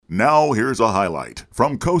Now here's a highlight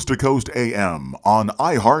from Coast to Coast AM on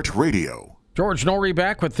iHeartRadio. George Norrie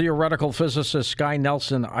back with theoretical physicist Sky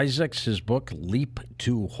Nelson Isaacs, his book, Leap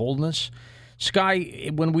to Wholeness. Sky,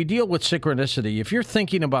 when we deal with synchronicity, if you're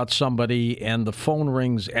thinking about somebody and the phone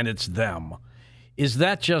rings and it's them, is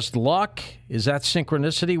that just luck? Is that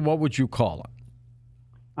synchronicity? What would you call it?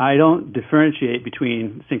 I don't differentiate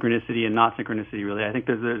between synchronicity and not synchronicity, really. I think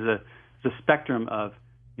there's a spectrum of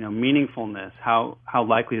meaningfulness. How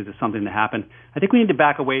likely is this something to happen? I think we need to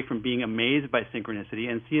back away from being amazed by synchronicity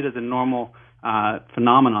and see it as a normal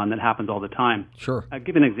phenomenon that happens all the time. Sure. I'll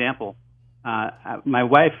give an example. My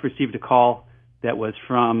wife received a call that was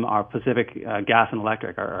from our Pacific Gas and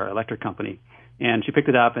Electric, our electric company, and she picked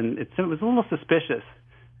it up, and it was a little suspicious.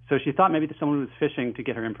 So she thought maybe that someone was phishing to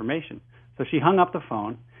get her information. So she hung up the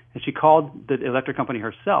phone, and she called the electric company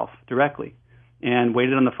herself directly and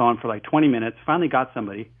waited on the phone for like 20 minutes, finally got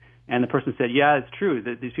somebody, and the person said, yeah, it's true,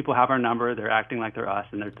 that these people have our number, they're acting like they're us,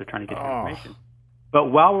 and they're trying to get your information. But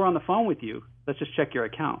while we're on the phone with you, let's just check your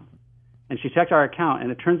account. And she checked our account,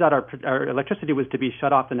 and it turns out our electricity was to be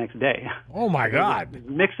shut off the next day. Oh, my God. There was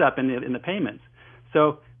a mix-up in the payments.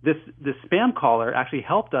 So this spam caller actually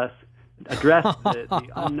helped us address the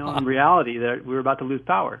unknown reality that we were about to lose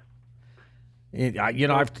power.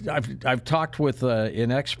 I've talked with an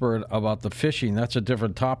expert about the phishing. That's a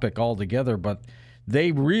different topic altogether, but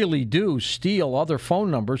they really do steal other phone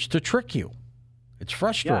numbers to trick you. It's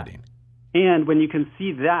frustrating. Yeah. And when you can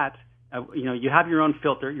see that, you have your own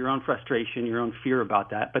filter, your own frustration, your own fear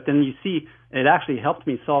about that, but then you see it actually helped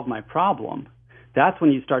me solve my problem. That's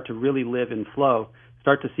when you start to really live in flow,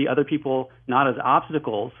 start to see other people not as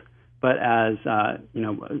obstacles, but as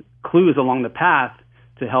clues along the path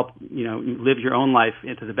to help live your own life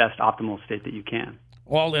into the best optimal state that you can.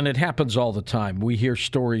 Well, and it happens all the time. We hear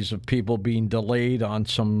stories of people being delayed on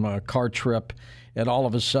some car trip, and all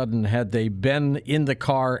of a sudden, had they been in the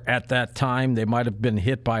car at that time, they might have been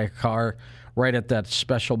hit by a car right at that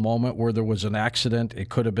special moment where there was an accident. It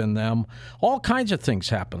could have been them. All kinds of things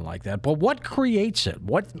happen like that. But what creates it?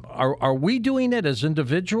 What are we doing it as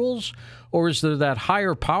individuals, or is there that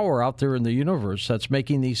higher power out there in the universe that's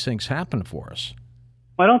making these things happen for us?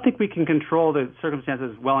 Well, I don't think we can control the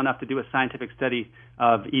circumstances well enough to do a scientific study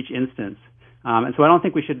of each instance. And so I don't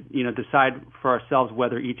think we should, decide for ourselves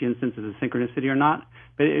whether each instance is a synchronicity or not.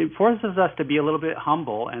 But it forces us to be a little bit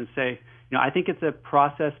humble and say, I think it's a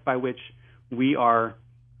process by which we are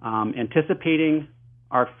anticipating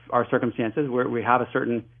our circumstances, where we have a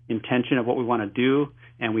certain intention of what we want to do,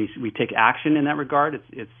 and we take action in that regard.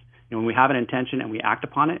 It's when we have an intention and we act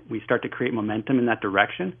upon it, we start to create momentum in that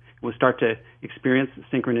direction. We'll start to experience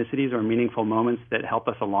synchronicities or meaningful moments that help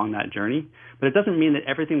us along that journey. But it doesn't mean that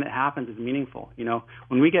everything that happens is meaningful.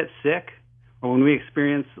 When we get sick or when we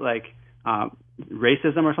experience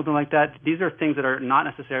racism or something like that, these are things that are not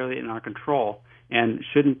necessarily in our control and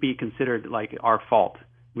shouldn't be considered like our fault.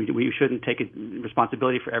 We shouldn't take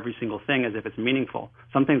responsibility for every single thing as if it's meaningful.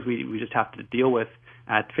 Some things we just have to deal with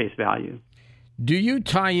at face value. Do you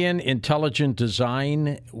tie in intelligent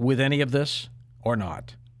design with any of this or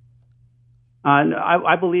not?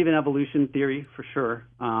 I believe in evolution theory for sure,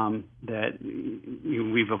 that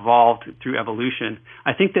we've evolved through evolution.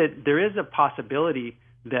 I think that there is a possibility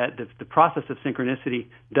that the process of synchronicity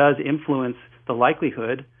does influence the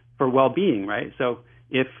likelihood for well-being, right? So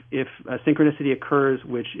if a synchronicity occurs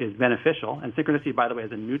which is beneficial, and synchronicity, by the way,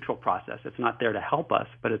 is a neutral process. It's not there to help us,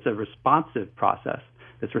 but it's a responsive process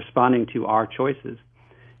that's responding to our choices.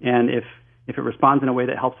 And if it responds in a way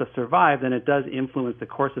that helps us survive, then it does influence the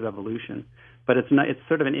course of evolution. But it's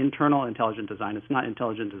sort of an internal intelligent design. It's not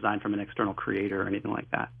intelligent design from an external creator or anything like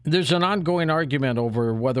that. There's an ongoing argument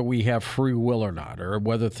over whether we have free will or not, or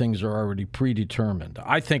whether things are already predetermined.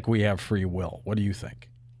 I think we have free will. What do you think?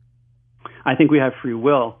 I think we have free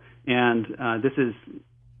will, and this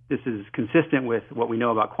is consistent with what we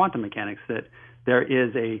know about quantum mechanics, that there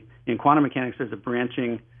is in quantum mechanics, there's a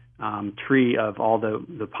branching tree of all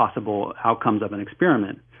the possible outcomes of an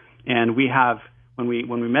experiment. And we have, when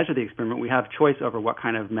we measure the experiment, we have choice over what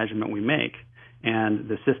kind of measurement we make. And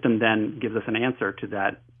the system then gives us an answer to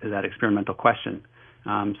that experimental question.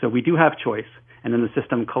 So we do have choice, and then the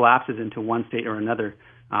system collapses into one state or another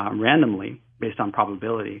randomly based on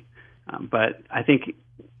probability. But I think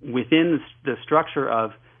within the structure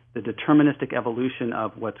of the deterministic evolution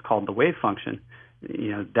of what's called the wave function,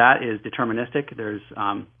 that is deterministic. There's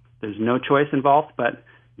no choice involved, but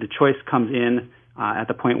the choice comes in at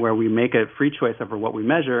the point where we make a free choice over what we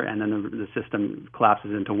measure, and then the system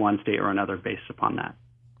collapses into one state or another based upon that.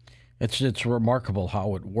 It's remarkable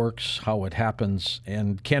how it works, how it happens,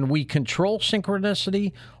 and can we control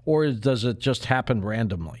synchronicity, or does it just happen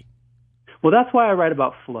randomly? Well, that's why I write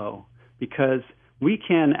about flow, because we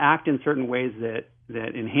can act in certain ways that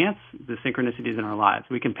enhance the synchronicities in our lives.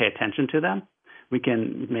 We can pay attention to them. We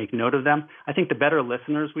can make note of them. I think the better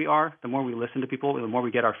listeners we are, the more we listen to people, the more we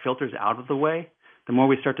get our filters out of the way, the more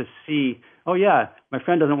we start to see, oh yeah, my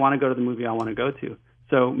friend doesn't want to go to the movie I want to go to.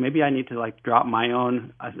 So maybe I need to drop my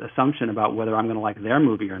own assumption about whether I'm going to like their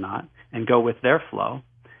movie or not and go with their flow.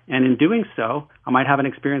 And in doing so, I might have an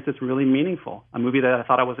experience that's really meaningful, a movie that I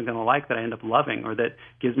thought I wasn't going to like that I end up loving, or that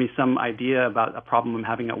gives me some idea about a problem I'm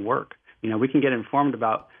having at work. We can get informed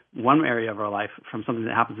about one area of our life from something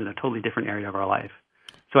that happens in a totally different area of our life.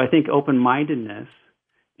 So I think open-mindedness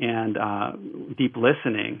and deep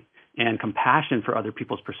listening and compassion for other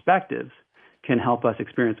people's perspectives can help us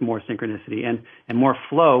experience more synchronicity and more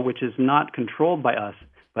flow, which is not controlled by us,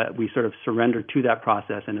 but we sort of surrender to that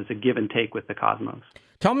process, and it's a give and take with the cosmos.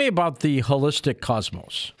 Tell me about the holistic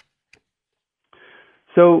cosmos.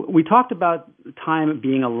 So we talked about time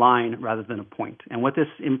being a line rather than a point. And what this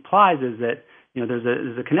implies is that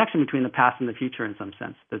there's a connection between the past and the future in some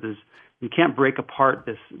sense. That you can't break apart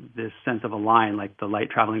this sense of a line, like the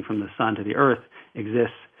light traveling from the sun to the earth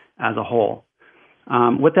exists as a whole.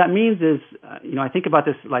 What that means is, I think about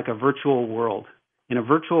this like a virtual world. In a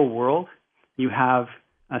virtual world, you have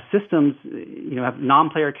systems, have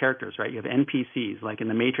non-player characters, right? You have NPCs. Like in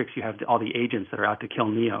the Matrix, you have all the agents that are out to kill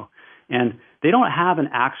Neo. And they don't have an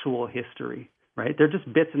actual history, right? They're just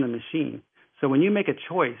bits in the machine. So when you make a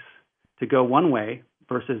choice to go one way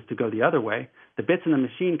versus to go the other way, the bits in the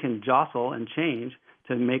machine can jostle and change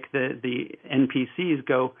to make the NPCs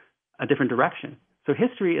go a different direction. So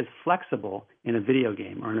history is flexible in a video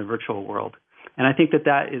game or in a virtual world. And I think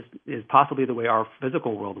that is possibly the way our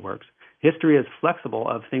physical world works. History is flexible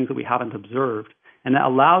of things that we haven't observed, and that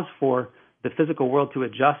allows for the physical world to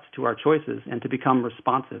adjust to our choices and to become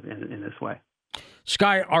responsive in this way.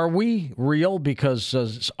 Sky, are we real?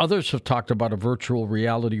 Because others have talked about a virtual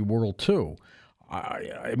reality world too.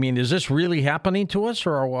 I mean, is this really happening to us,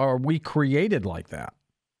 or are we created like that?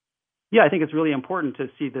 Yeah, I think it's really important to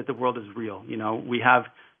see that the world is real. We have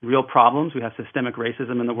real problems. We have systemic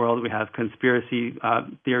racism in the world. We have conspiracy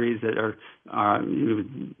theories that are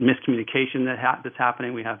miscommunication that's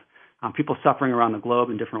happening. We have people suffering around the globe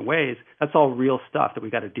in different ways. That's all real stuff that we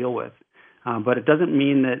got to deal with. But it doesn't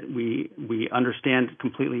mean that we understand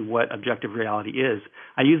completely what objective reality is.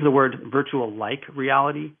 I use the word virtual-like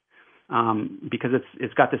reality because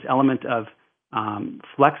it's got this element of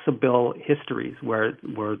flexible histories where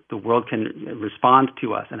the world can respond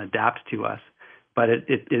to us and adapt to us. But it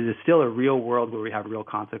is still a real world where we have real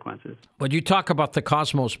consequences. But you talk about the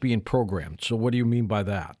cosmos being programmed. So what do you mean by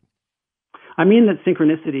that? I mean that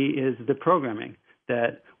synchronicity is the programming,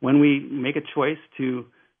 that when we make a choice to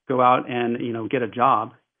go out and get a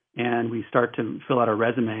job, and we start to fill out a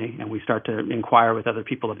resume and we start to inquire with other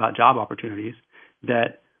people about job opportunities,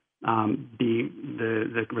 that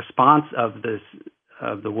the response of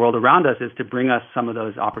the world around us is to bring us some of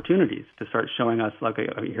those opportunities, to start showing us, like,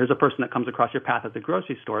 here's a person that comes across your path at the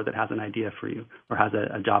grocery store that has an idea for you or has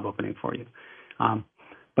a job opening for you.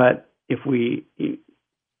 But if we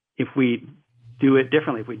do it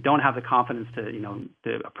differently, if we don't have the confidence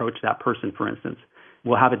to approach that person, for instance,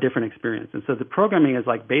 we'll have a different experience. And so the programming is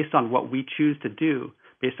based on what we choose to do,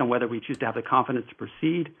 based on whether we choose to have the confidence to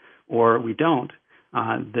proceed or we don't.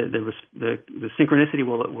 The synchronicity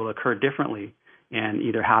will occur differently and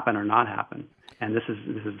either happen or not happen. And this is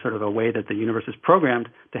sort of a way that the universe is programmed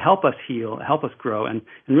to help us heal, help us grow, and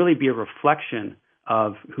really be a reflection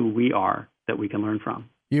of who we are that we can learn from.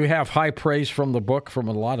 You have high praise from the book from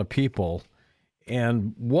a lot of people.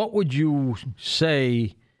 And what would you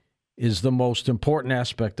say is the most important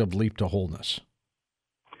aspect of Leap to Wholeness?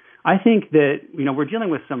 I think that we're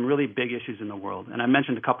dealing with some really big issues in the world, and I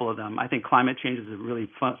mentioned a couple of them. I think climate change is a really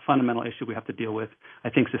fundamental issue we have to deal with.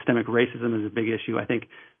 I think systemic racism is a big issue. I think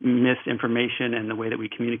misinformation and the way that we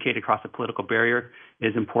communicate across the political barrier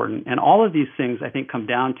is important. And all of these things, I think, come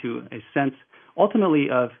down to a sense,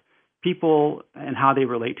 ultimately, of people and how they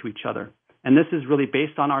relate to each other. And this is really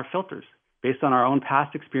based on our filters, based on our own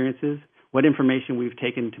past experiences, what information we've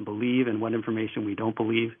taken to believe and what information we don't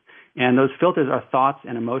believe. And those filters are thoughts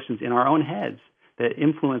and emotions in our own heads that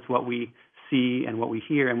influence what we see and what we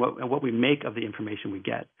hear and what we make of the information we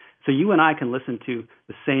get. So you and I can listen to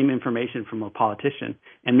the same information from a politician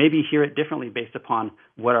and maybe hear it differently based upon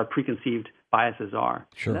what our preconceived biases are.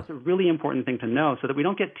 Sure. So that's a really important thing to know so that we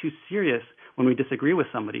don't get too serious when we disagree with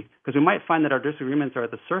somebody, because we might find that our disagreements are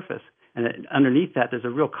at the surface and that underneath that there's a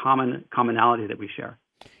real commonality that we share.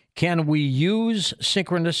 Can we use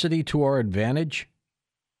synchronicity to our advantage?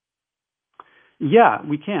 Yeah,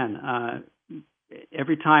 we can.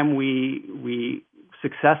 Every time we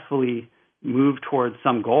successfully move towards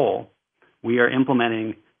some goal, we are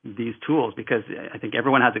implementing these tools, because I think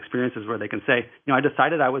everyone has experiences where they can say, I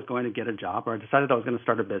decided I was going to get a job, or I decided I was going to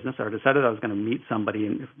start a business, or I decided I was going to meet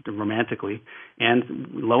somebody romantically, and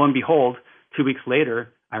lo and behold, 2 weeks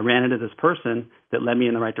later, I ran into this person that led me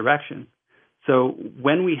in the right direction. So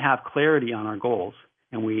when we have clarity on our goals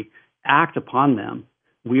and we act upon them,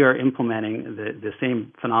 we are implementing the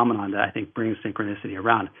same phenomenon that I think brings synchronicity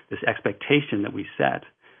around, this expectation that we set.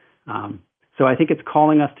 So I think it's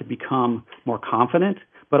calling us to become more confident,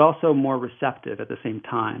 but also more receptive at the same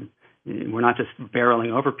time. We're not just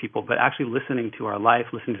barreling over people, but actually listening to our life,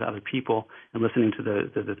 listening to other people, and listening to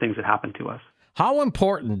the things that happen to us. How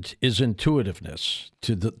important is intuitiveness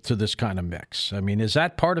to this kind of mix? I mean, is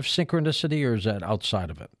that part of synchronicity, or is that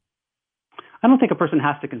outside of it? I don't think a person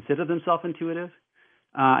has to consider themselves intuitive.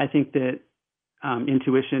 I think that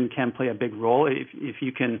intuition can play a big role if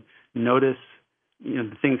you can notice,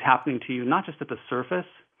 the things happening to you, not just at the surface,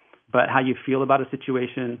 but how you feel about a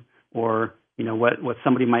situation, or what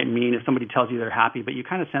somebody might mean if somebody tells you they're happy, but you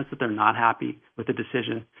kind of sense that they're not happy with the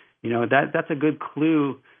decision. That's a good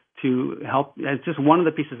clue to help. It's just one of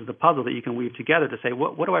the pieces of the puzzle that you can weave together to say,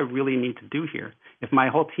 what do I really need to do here? If my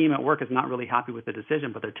whole team at work is not really happy with the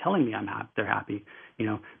decision, but they're telling me they're happy,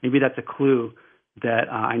 maybe that's a clue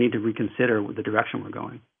that I need to reconsider the direction we're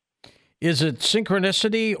going. Is it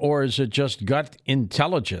synchronicity, or is it just gut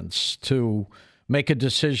intelligence to make a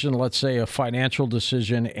decision, let's say a financial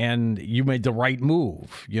decision, and you made the right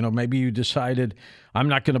move? Maybe you decided, I'm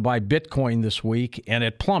not going to buy Bitcoin this week, and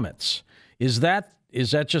it plummets. Is that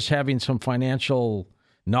just having some financial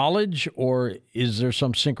knowledge, or is there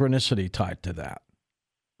some synchronicity tied to that?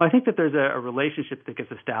 I think that there's a relationship that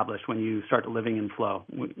gets established when you start living in flow.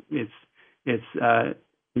 It's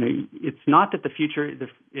not that the future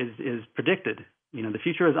is predicted. The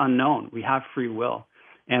future is unknown. We have free will,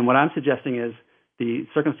 and what I'm suggesting is the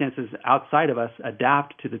circumstances outside of us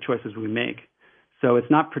adapt to the choices we make. So it's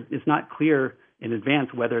not clear in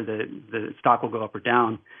advance whether the stock will go up or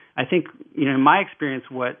down. I think in my experience,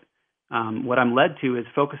 what I'm led to is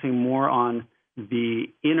focusing more on the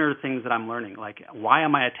inner things that I'm learning. Like, why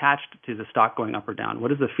am I attached to the stock going up or down?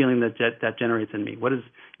 What is the feeling that generates in me? What is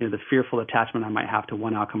the fearful attachment I might have to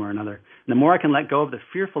one outcome or another? And the more I can let go of the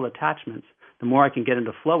fearful attachments, the more I can get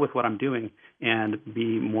into flow with what I'm doing and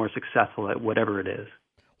be more successful at whatever it is.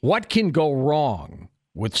 What can go wrong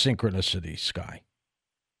with synchronicity, Sky?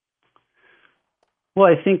 Well,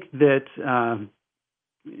 I think that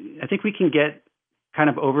we can get kind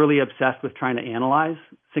of overly obsessed with trying to analyze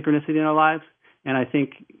synchronicity in our lives. And I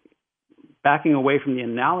think backing away from the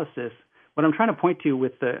analysis, what I'm trying to point to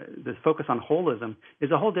with the focus on holism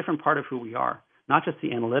is a whole different part of who we are, not just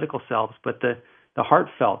the analytical selves, but the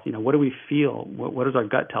heartfelt. What do we feel? What does our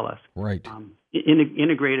gut tell us? Right.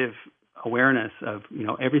 Integrative awareness of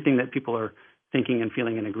everything that people are thinking and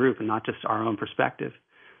feeling in a group, and not just our own perspective.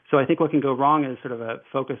 So I think what can go wrong is sort of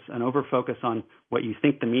an over-focus on what you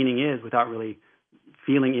think the meaning is without really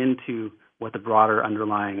feeling into what the broader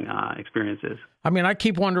underlying experience is. I mean, I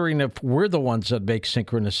keep wondering if we're the ones that make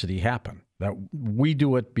synchronicity happen, that we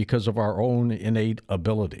do it because of our own innate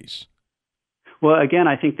abilities. Well, again,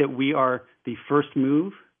 I think that we are the first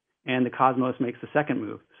move, and the cosmos makes the second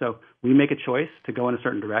move. So we make a choice to go in a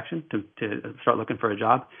certain direction, to start looking for a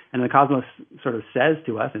job, and the cosmos sort of says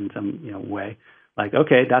to us in some way, like,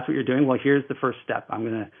 okay, that's what you're doing. Well, here's the first step. I'm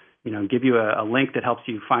going to give you a link that helps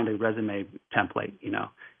you find a resume template,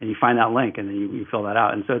 and you find that link, and then you fill that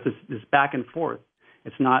out. And so it's this back and forth.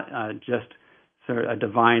 It's not just sort of a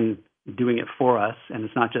divine doing it for us, and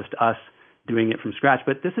it's not just us doing it from scratch.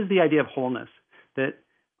 But this is the idea of wholeness, that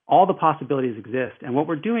all the possibilities exist. And what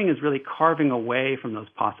we're doing is really carving away from those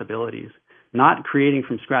possibilities, not creating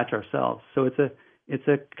from scratch ourselves. So it's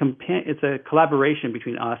a collaboration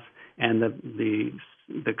between us and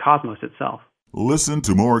the cosmos itself. Listen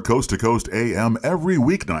to more Coast to Coast AM every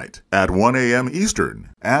weeknight at 1 a.m. Eastern,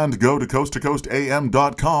 and go to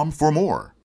coasttocoastam.com for more.